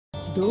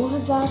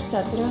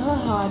2017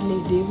 Harley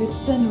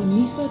Davidson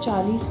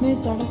 1940 में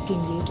सड़क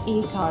king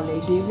एक हार्ले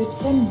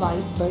डेविडसन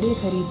बाइक बड़े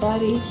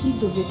खरीदार एक ही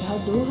दुविधा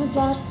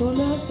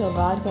 2016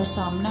 सवार कर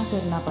सामना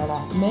करना पड़ा।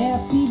 मैं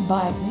अपनी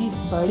बाइक में इस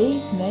बड़े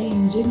नए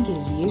इंजन के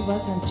लिए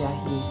वजन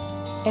चाहिए।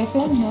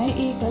 FL नए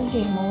एकल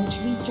के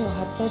मोचवी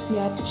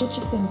 74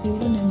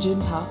 संपीड़न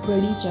इंजन था।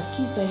 बड़ी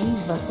चक्की सही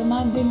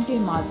वर्तमान दिन के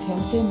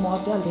माध्यम से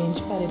मॉडल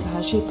रेंज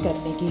परिभाषित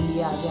करने के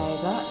लिए आ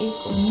जाएगा।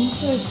 एक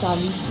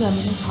 1941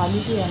 क्रमिक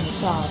हाली के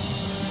अनुसार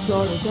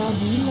टोयोटा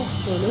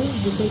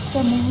विदेश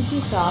समूह के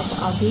साथ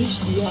आदेश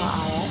दिया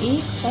आया।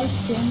 एक पल्स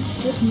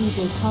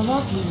हवा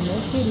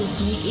क्लीनर के रूप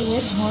में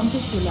एयर हॉर्न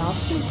के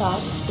खिलाफ के साथ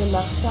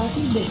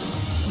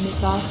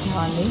निकास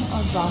ढालने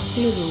और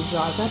राष्ट्रीय रोड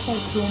राजा पर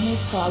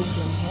क्रोमेट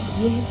कार्बन है।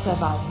 यह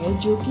सवाल है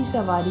जो कि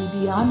सवारी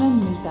भी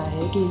आनंद मिलता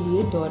है के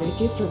लिए दौरे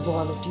के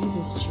फ्रिवोलिटीज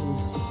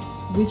इश्यूज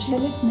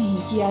विचलित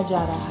नहीं किया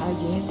जा रहा।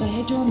 यह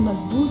सहज और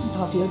मजबूत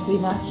भव्य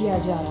बिना किया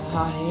जा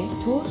रहा है,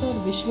 ठोस और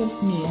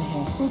विश्वसनीय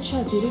है। कुछ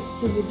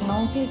अतिरिक्त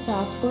सुविधाओं के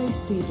साथ कोई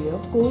स्टीरियो,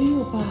 कोई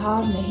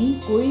उपहार नहीं,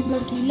 कोई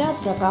भड़कीला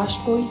प्रकाश,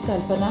 कोई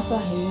कल्पना का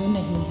हेयू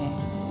नहीं है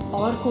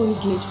और कोई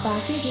गेज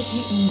पैकेज भी।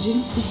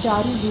 इंजन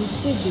सुचारू रूप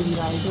से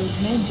डिवाइडर्स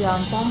में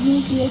जानता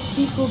हूँ कि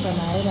HP को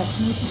बनाए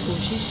रखने की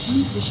कोशिश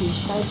की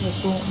विशेषता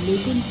झटकों,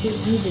 लेकिन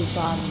फिर भी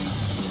बेकार है।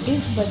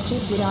 इस बच्चे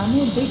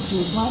पुराने बिग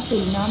डूबा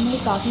तुलना में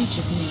काफी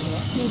चिकनी है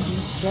के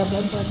बीच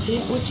रबर पट्टे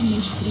उच्च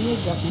निष्क्रिय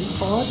गति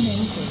और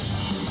नहीं से